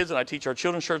kids and I teach our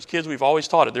children's church kids, we've always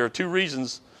taught it. There are two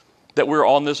reasons that we're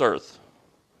on this earth.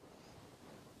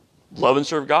 Love and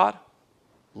serve God,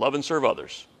 love and serve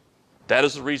others. That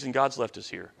is the reason God's left us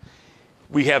here.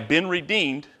 We have been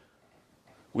redeemed.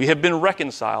 We have been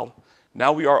reconciled.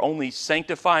 Now we are only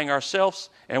sanctifying ourselves,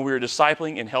 and we are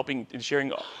discipling and helping and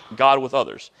sharing God with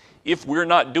others. If we're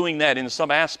not doing that in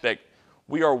some aspect,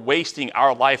 we are wasting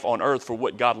our life on earth for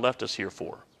what God left us here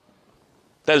for.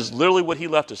 That is literally what he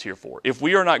left us here for. If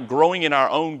we are not growing in our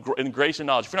own in grace and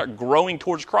knowledge, if we're not growing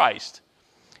towards Christ,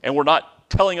 and we're not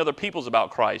telling other peoples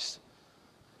about Christ,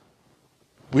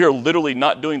 we are literally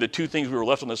not doing the two things we were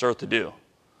left on this earth to do.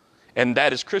 And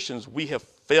that as Christians, we have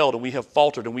failed and we have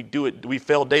faltered and we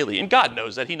fail daily. And God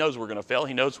knows that. He knows we're going to fail.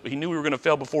 He knew we were going to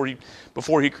fail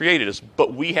before he created us.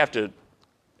 But we have to,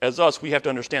 as us, we have to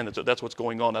understand that that's what's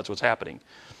going on. That's what's happening.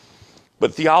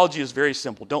 But theology is very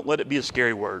simple. Don't let it be a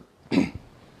scary word.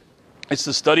 It's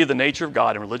the study of the nature of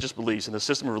God and religious beliefs and the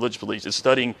system of religious beliefs. It's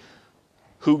studying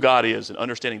who God is and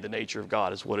understanding the nature of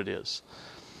God is what it is.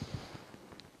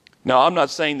 Now, I'm not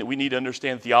saying that we need to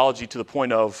understand theology to the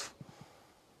point of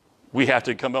we have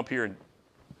to come up here and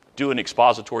do an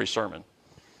expository sermon.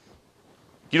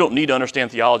 You don't need to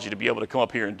understand theology to be able to come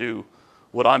up here and do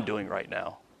what I'm doing right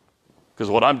now. Because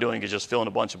what I'm doing is just filling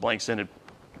a bunch of blanks in and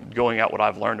going out what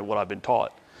I've learned and what I've been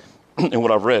taught and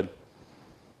what I've read.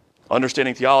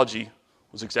 Understanding theology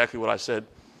was exactly what I said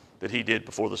that he did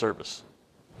before the service.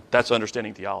 That's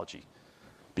understanding theology.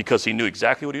 Because he knew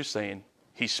exactly what he was saying.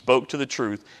 He spoke to the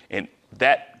truth. And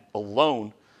that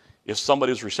alone, if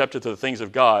somebody was receptive to the things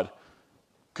of God,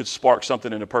 could spark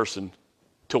something in a person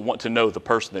to want to know the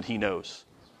person that he knows.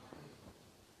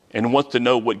 And wants to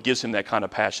know what gives him that kind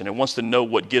of passion. And wants to know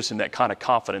what gives him that kind of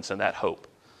confidence and that hope.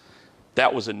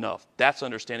 That was enough. That's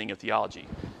understanding of theology.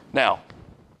 Now,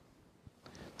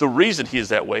 the reason he is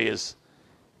that way is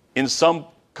in some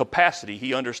capacity,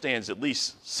 he understands at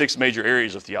least 6 major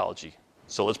areas of theology.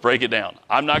 So let's break it down.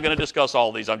 I'm not going to discuss all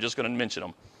of these. I'm just going to mention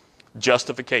them.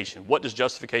 Justification. What does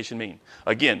justification mean?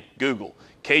 Again, Google,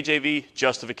 KJV,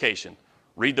 justification.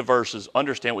 Read the verses.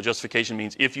 Understand what justification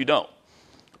means if you don't.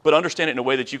 But understand it in a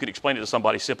way that you can explain it to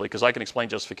somebody simply, because I can explain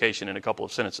justification in a couple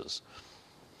of sentences.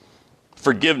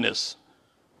 Forgiveness.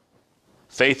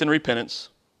 Faith and repentance.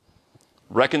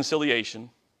 Reconciliation.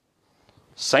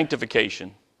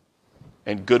 Sanctification.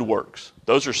 And good works.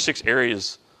 Those are 6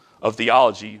 areas of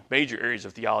theology, major areas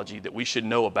of theology that we should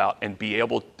know about and be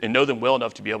able and know them well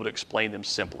enough to be able to explain them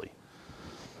simply.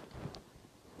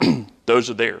 Those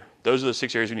are there. Those are the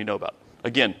 6 areas we need to know about.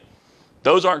 Again,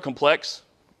 those aren't complex.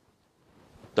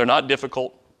 They're not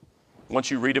difficult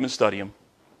once you read them and study them.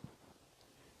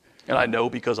 And I know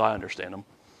because I understand them.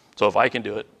 So if I can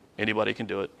do it, anybody can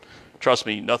do it. Trust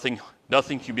me, nothing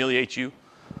humiliates you.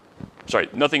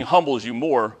 Nothing humbles you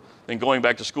more than going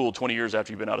back to school 20 years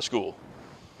after you've been out of school.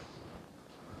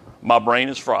 My brain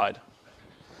is fried.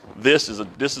 This is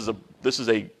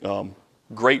a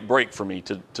great break for me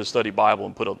to study Bible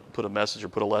and put a message or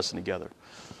put a lesson together.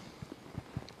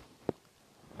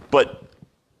 But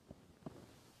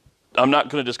I'm not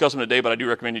going to discuss them today, but I do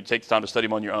recommend you take the time to study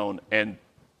them on your own.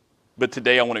 But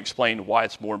today I want to explain why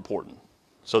it's more important.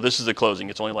 So this is the closing.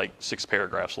 It's only like 6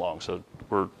 paragraphs long, so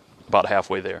we're about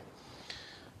halfway there.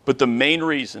 But the main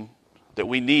reason that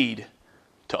we need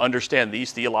to understand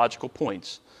these theological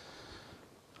points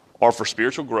are for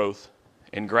spiritual growth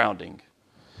and grounding,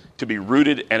 to be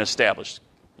rooted and established.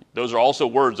 Those are also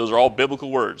words. Those are all biblical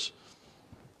words.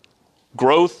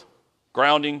 Growth,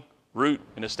 grounding, root,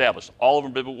 and established. All of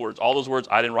them biblical words. All those words,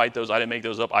 I didn't write those. I didn't make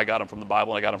those up. I got them from the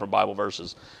Bible, and I got them from Bible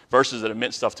verses. Verses that have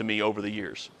meant stuff to me over the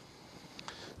years.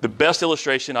 The best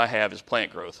illustration I have is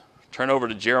plant growth. Turn over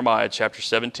to Jeremiah chapter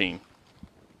 17.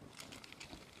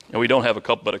 And we don't have a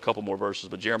couple more verses,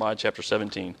 but Jeremiah chapter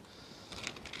 17.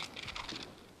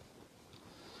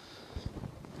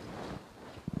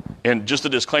 And just a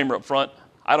disclaimer up front,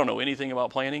 I don't know anything about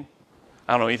planting.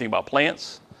 I don't know anything about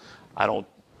plants. I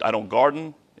don't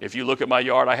garden. If you look at my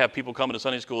yard, I have people coming to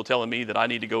Sunday school telling me that I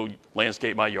need to go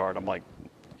landscape my yard. I'm like,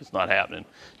 it's not happening.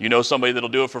 You know somebody that'll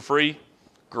do it for free?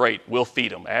 Great, we'll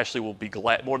feed them. Ashley will be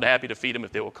more than happy to feed them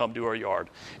if they will come to our yard.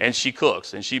 And she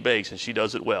cooks and she bakes and she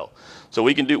does it well. So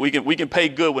we can pay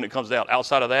good when it comes out.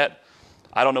 Outside of that,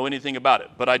 I don't know anything about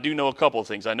it, but I do know a couple of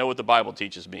things. I know what the Bible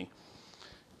teaches me.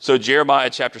 So Jeremiah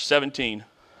chapter 17,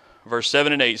 verse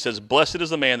 7 and 8 says, "Blessed is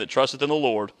the man that trusteth in the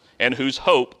Lord, and whose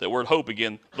hope," that word hope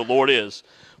again, the Lord is,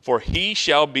 "for he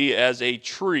shall be as a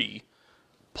tree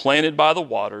planted by the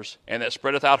waters, and that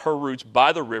spreadeth out her roots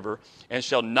by the river, and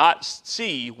shall not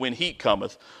see when heat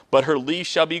cometh, but her leaf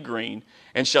shall be green,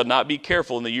 and shall not be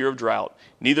careful in the year of drought,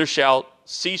 neither shall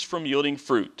cease from yielding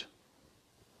fruit."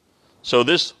 So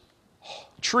this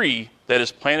tree that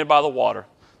is planted by the water,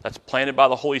 that's planted by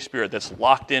the Holy Spirit, that's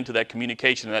locked into that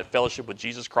communication and that fellowship with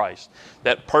Jesus Christ,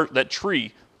 that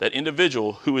tree, that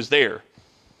individual who is there,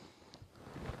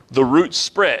 the roots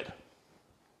spread.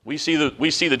 We see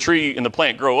the tree and the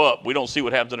plant grow up. We don't see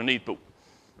what happens underneath, but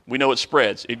we know it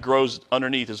spreads. It grows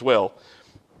underneath as well.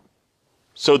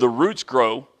 So the roots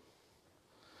grow.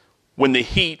 When the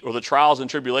heat or the trials and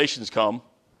tribulations come,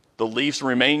 the leaves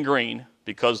remain green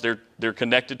because they're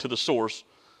connected to the source.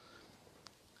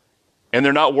 And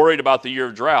they're not worried about the year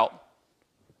of drought,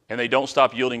 and they don't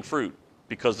stop yielding fruit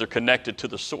because they're connected to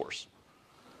the source.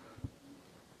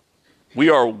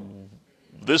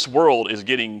 This world is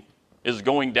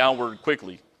going downward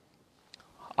quickly.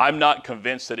 I'm not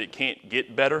convinced that it can't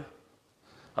get better.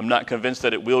 I'm not convinced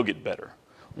that it will get better.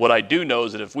 What I do know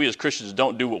is that if we as Christians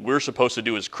don't do what we're supposed to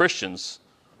do as Christians,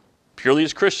 purely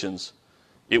as Christians,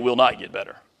 it will not get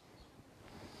better.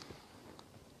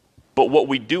 But what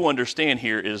we do understand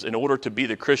here is, in order to be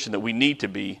the Christian that we need to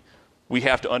be, we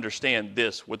have to understand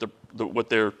this, what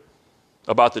they're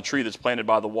about the tree that's planted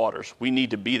by the waters. We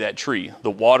need to be that tree.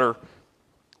 The water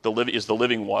is the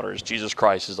living water, is Jesus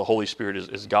Christ, is the Holy Spirit,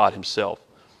 is God himself.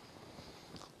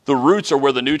 The roots are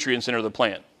where the nutrients enter the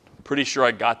plant. Pretty sure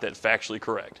I got that factually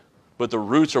correct. But the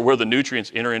roots are where the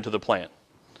nutrients enter into the plant.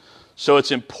 So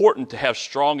it's important to have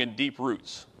strong and deep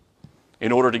roots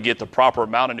in order to get the proper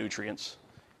amount of nutrients,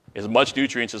 as much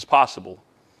nutrients as possible.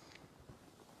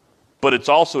 But it's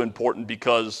also important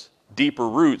because deeper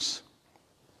roots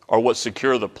are what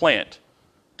secure the plant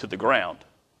to the ground.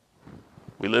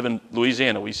 We live in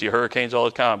Louisiana. We see hurricanes all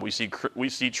the time. We see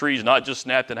trees not just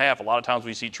snapped in half. A lot of times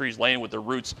we see trees laying with their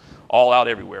roots all out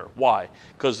everywhere. Why?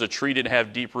 Because the tree didn't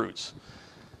have deep roots.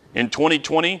 In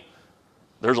 2020,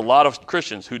 there's a lot of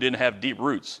Christians who didn't have deep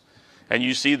roots. And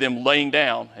you see them laying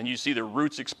down, and you see their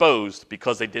roots exposed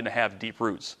because they didn't have deep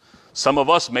roots. Some of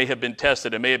us may have been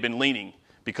tested and may have been leaning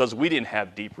because we didn't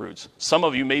have deep roots. Some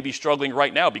of you may be struggling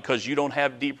right now because you don't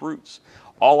have deep roots.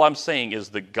 All I'm saying is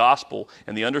the gospel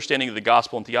and the understanding of the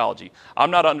gospel and theology.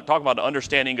 I'm not talking about an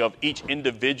understanding of each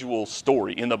individual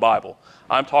story in the Bible.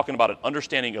 I'm talking about an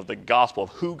understanding of the gospel,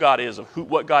 of who God is, of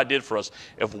what God did for us,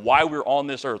 of why we're on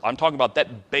this earth. I'm talking about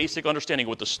that basic understanding of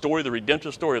what the story, the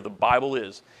redemptive story of the Bible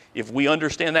is. If we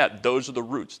understand that, those are the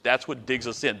roots. That's what digs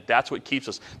us in. That's what keeps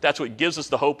us. That's what gives us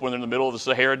the hope when they're in the middle of the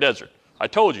Sahara Desert. I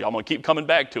told you, I'm going to keep coming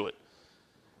back to it.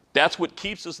 That's what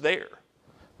keeps us there.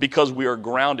 Because we are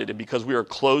grounded and because we are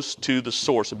close to the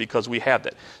source and because we have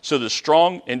that. So the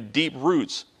strong and deep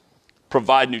roots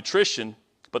provide nutrition,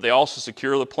 but they also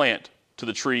secure the plant to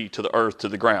the tree, to the earth, to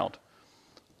the ground.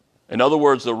 In other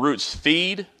words, the roots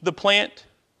feed the plant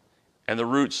and the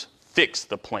roots fix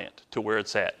the plant to where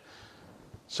it's at.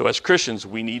 So as Christians,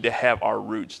 we need to have our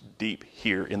roots deep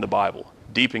here in the Bible,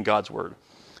 deep in God's Word.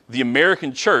 The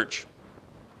American church,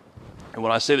 and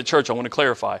when I say the church, I want to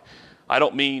clarify, I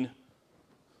don't mean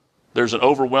there's an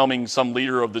overwhelming, some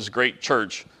leader of this great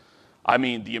church. I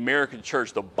mean the American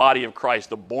church, the body of Christ,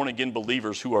 the born-again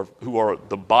believers who are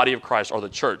the body of Christ are the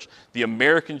church. The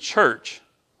American church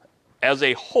as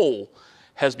a whole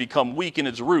has become weak in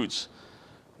its roots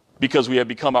because we have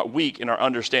become weak in our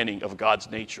understanding of God's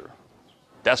nature.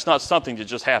 That's not something that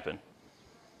just happened.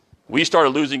 We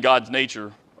started losing God's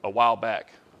nature a while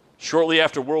back. Shortly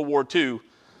after World War II,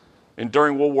 and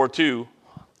during World War II,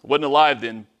 wasn't alive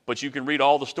then, but you can read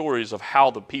all the stories of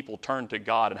how the people turned to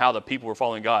God and how the people were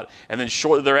following God. And then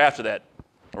shortly thereafter that,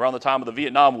 around the time of the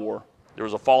Vietnam War, there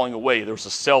was a falling away. There was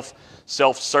a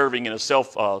self-serving and a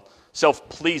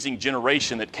self-pleasing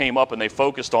generation that came up, and they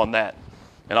focused on that.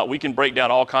 And we can break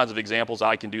down all kinds of examples.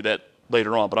 I can do that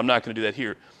later on, but I'm not going to do that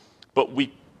here. But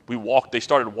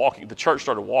the church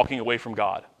started walking away from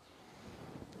God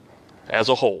as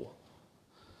a whole.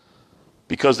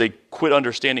 Because they quit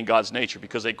understanding God's nature,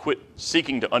 because they quit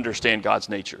seeking to understand God's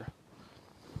nature.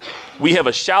 We have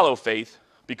a shallow faith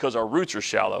because our roots are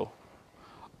shallow.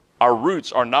 Our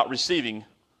roots are not receiving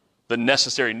the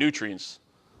necessary nutrients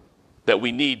that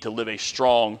we need to live a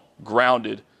strong,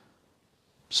 grounded,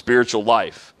 spiritual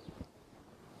life.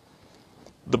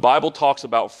 The Bible talks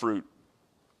about fruit.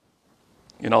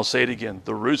 And I'll say it again.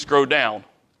 The roots grow down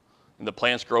and the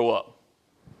plants grow up.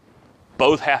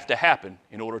 Both have to happen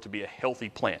in order to be a healthy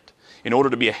plant. In order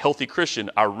to be a healthy Christian,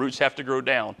 our roots have to grow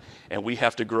down and we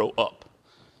have to grow up.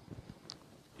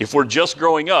 If we're just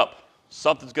growing up,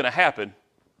 something's going to happen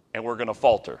and we're going to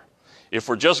falter. If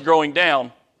we're just growing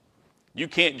down, you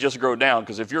can't just grow down,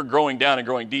 because if you're growing down and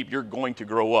growing deep, you're going to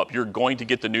grow up. You're going to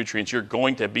get the nutrients. You're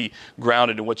going to be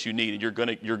grounded in what you need, and you're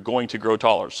going to grow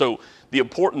taller. So the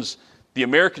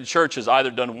American church has either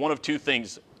done one of two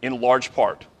things in large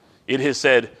part. It has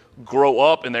said, grow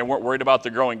up, and they weren't worried about the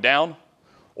growing down,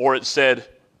 or it said,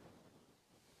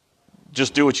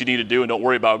 just do what you need to do and don't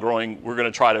worry about growing. We're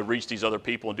going to try to reach these other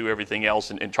people and do everything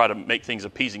else and try to make things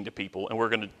appeasing to people, and we're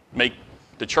going to make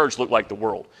the church look like the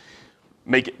world.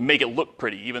 Make it look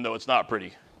pretty, even though it's not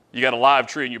pretty. You got a live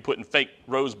tree and you're putting fake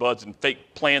rosebuds and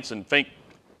fake plants and fake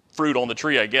fruit on the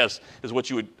tree, I guess, is what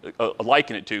you would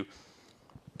liken it to.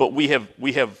 But we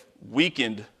have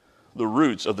weakened the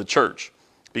roots of the church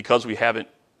because we haven't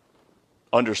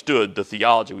understood the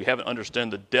theology. We haven't understood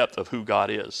the depth of who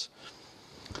God is.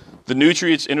 The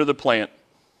nutrients enter the plant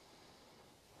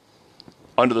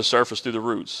under the surface through the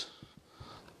roots.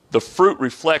 The fruit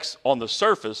reflects on the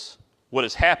surface what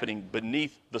is happening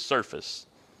beneath the surface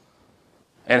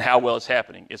and how well it's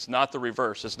happening. It's not the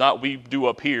reverse. It's not we do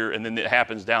up here and then it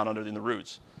happens down under in the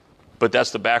roots. But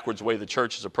that's the backwards way the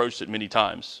church has approached it many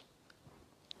times.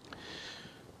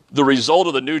 The result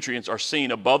of the nutrients are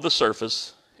seen above the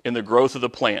surface in the growth of the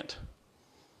plant,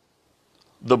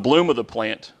 the bloom of the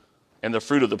plant, and the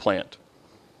fruit of the plant.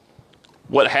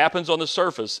 What happens on the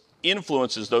surface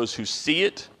influences those who see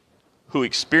it, who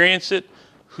experience it,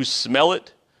 who smell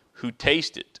it, who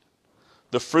taste it.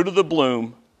 The fruit of the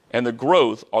bloom and the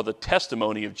growth are the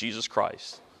testimony of Jesus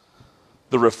Christ,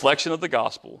 the reflection of the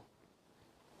gospel,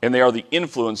 and they are the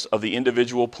influence of the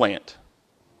individual plant.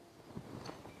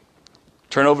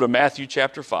 Turn over to Matthew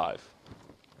chapter 5.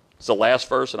 It's the last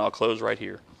verse, and I'll close right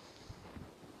here.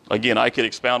 Again, I could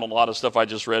expound on a lot of stuff I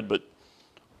just read, but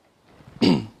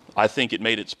I think it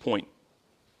made its point.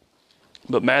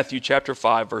 But Matthew chapter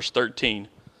 5, verse 13,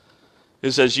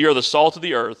 it says, "Ye are the salt of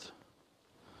the earth,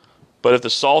 but if the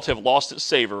salt have lost its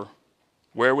savor,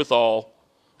 wherewith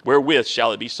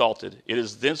shall it be salted? It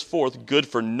is thenceforth good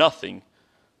for nothing,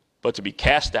 but to be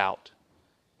cast out,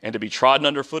 and to be trodden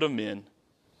under foot of men.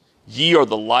 Ye are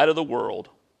the light of the world.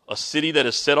 A city that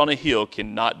is set on a hill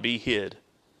cannot be hid.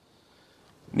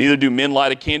 Neither do men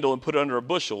light a candle and put it under a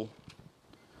bushel,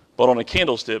 but on a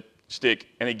candlestick,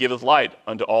 and it giveth light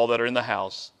unto all that are in the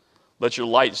house. Let your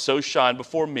light so shine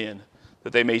before men,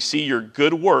 that they may see your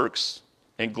good works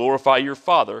and glorify your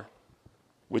Father,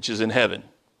 which is in heaven."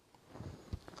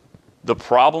 The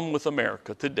problem with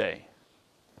America today,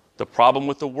 the problem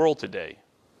with the world today,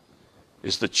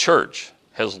 is the church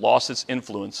has lost its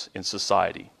influence in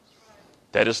society.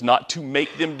 That is not to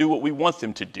make them do what we want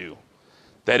them to do.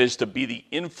 That is to be the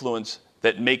influence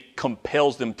that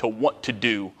compels them to want to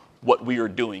do what we are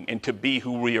doing and to be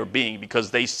who we are being, because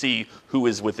they see who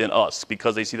is within us,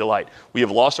 because they see the light. We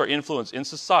have lost our influence in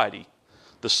society.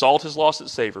 The salt has lost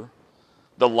its savor.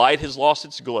 The light has lost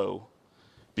its glow,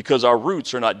 because our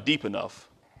roots are not deep enough,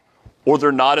 or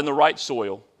they're not in the right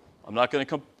soil. I'm not going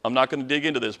to dig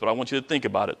into this, but I want you to think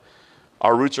about it.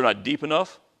 Our roots are not deep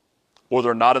enough, or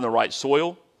they're not in the right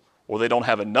soil, or they don't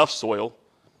have enough soil,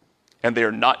 and they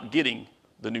are not getting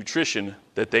the nutrition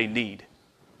that they need.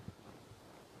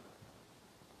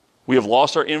 We have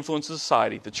lost our influence in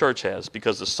society, the church has,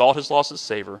 because the salt has lost its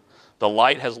savor, the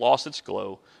light has lost its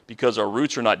glow, because our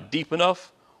roots are not deep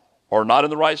enough, or not in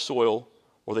the right soil,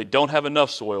 or they don't have enough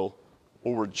soil,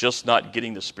 or we're just not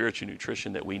getting the spiritual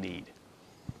nutrition that we need.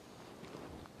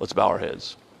 Let's bow our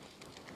heads.